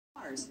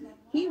cars.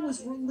 He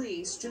was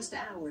released just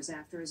hours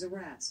after his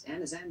arrest.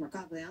 And as Ann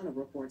Mercogliano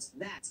reports,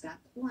 that's got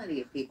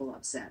plenty of people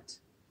upset.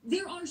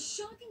 There are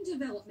shocking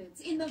developments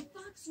in the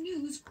Fox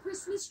News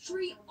Christmas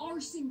tree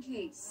arson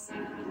case.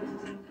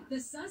 The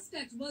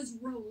suspect was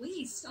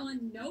released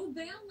on no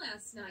bail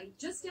last night,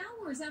 just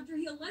hours after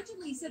he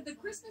allegedly set the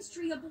Christmas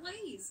tree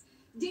ablaze.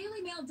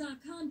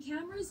 DailyMail.com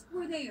cameras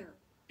were there.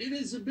 It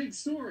is a big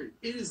story.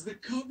 It is the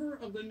cover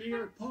of the New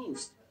York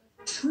Post.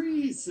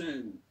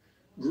 Treason.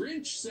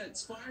 Grinch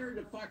sets fire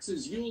to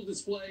Fox's Yule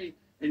display,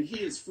 and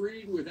he is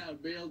freed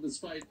without bail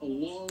despite a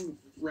long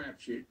rap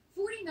sheet.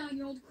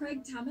 49-year-old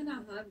Craig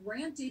Tamanaha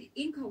ranted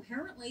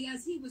incoherently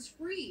as he was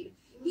freed.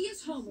 He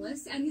is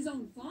homeless, and his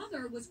own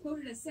father was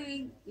quoted as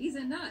saying he's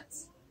a nut.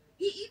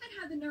 He even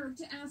had the nerve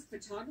to ask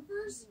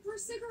photographers for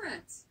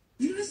cigarettes.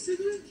 You got a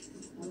cigarette?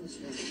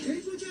 Hey,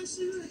 you got a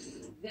cigarette?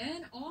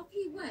 Then off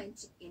he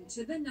went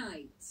into the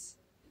night.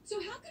 So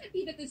how could it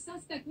be that the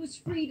suspect was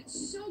freed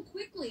so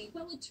quickly?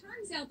 Well, it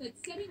turns out that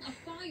setting a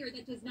fire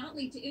that does not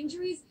lead to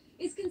injuries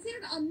is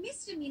considered a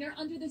misdemeanor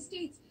under the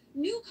state's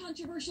new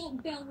controversial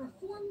bail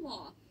reform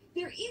law.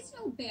 There is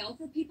no bail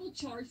for people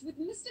charged with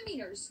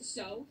misdemeanors,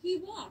 so he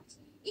walked,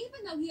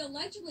 even though he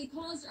allegedly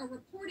caused a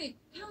reported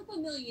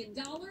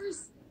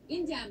 $500,000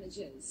 in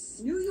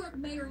damages. New York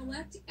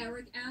Mayor-elect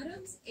Eric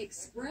Adams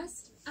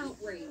expressed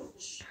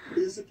outrage.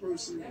 Here's a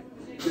person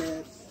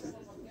that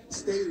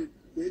stated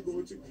they're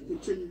going to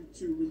continue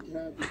to wreak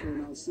havoc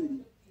on our city.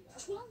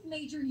 12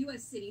 major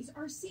U.S. cities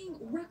are seeing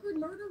record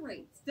murder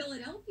rates.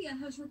 Philadelphia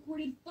has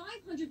recorded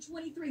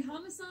 523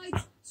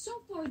 homicides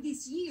so far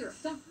this year,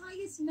 the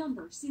highest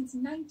number since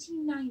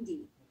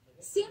 1990.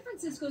 San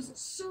Francisco's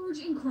surge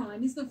in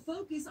crime is the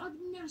focus of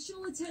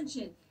national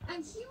attention.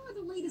 And here are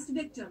the latest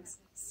victims.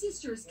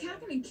 Sisters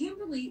Catherine and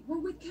Kimberly were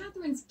with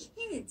Catherine's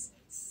kids,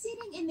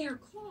 sitting in their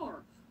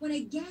car, when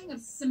a gang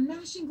of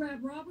smash-and-grab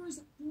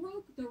robbers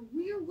broke the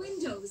rear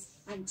windows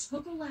and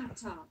took a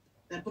laptop.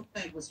 That book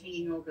bag was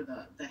hanging over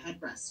the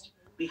headrest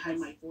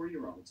behind my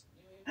 4-year-old.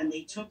 And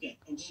they took it,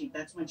 and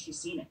that's when she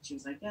seen it. She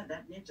was like, yeah,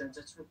 that ninja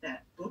just took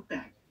that book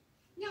bag.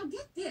 Now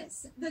get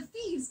this, the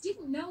thieves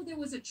didn't know there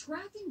was a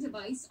tracking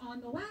device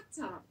on the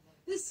laptop.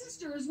 The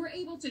sisters were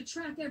able to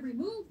track every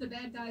move the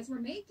bad guys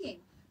were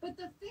making. But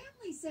the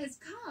family says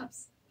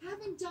cops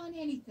haven't done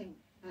anything,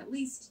 at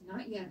least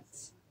not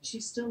yet.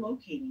 She's still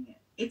locating it.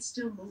 It's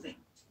still moving,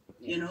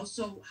 you know?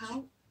 So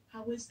how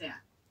is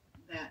that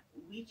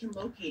we can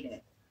locate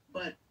it,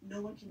 but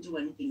no one can do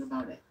anything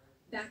about it?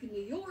 Back in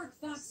New York,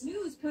 Fox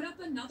News put up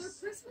another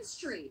Christmas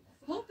tree,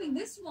 hoping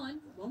this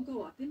one won't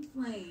go up in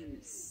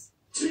flames.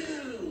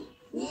 2,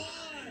 1,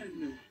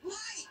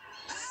 light!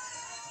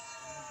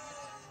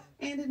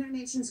 And in our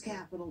nation's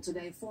capital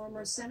today,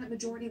 former Senate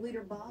Majority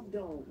Leader Bob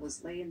Dole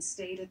was laid in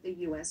state at the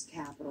U.S.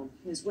 Capitol.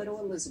 His widow,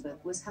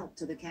 Elizabeth, was helped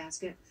to the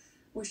casket,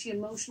 where she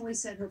emotionally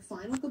said her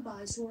final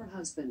goodbyes to her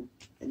husband.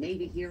 The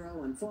Navy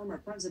hero and former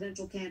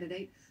presidential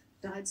candidate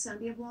died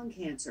Sunday of lung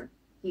cancer.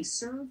 He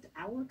served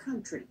our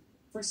country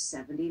for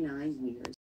 79 years.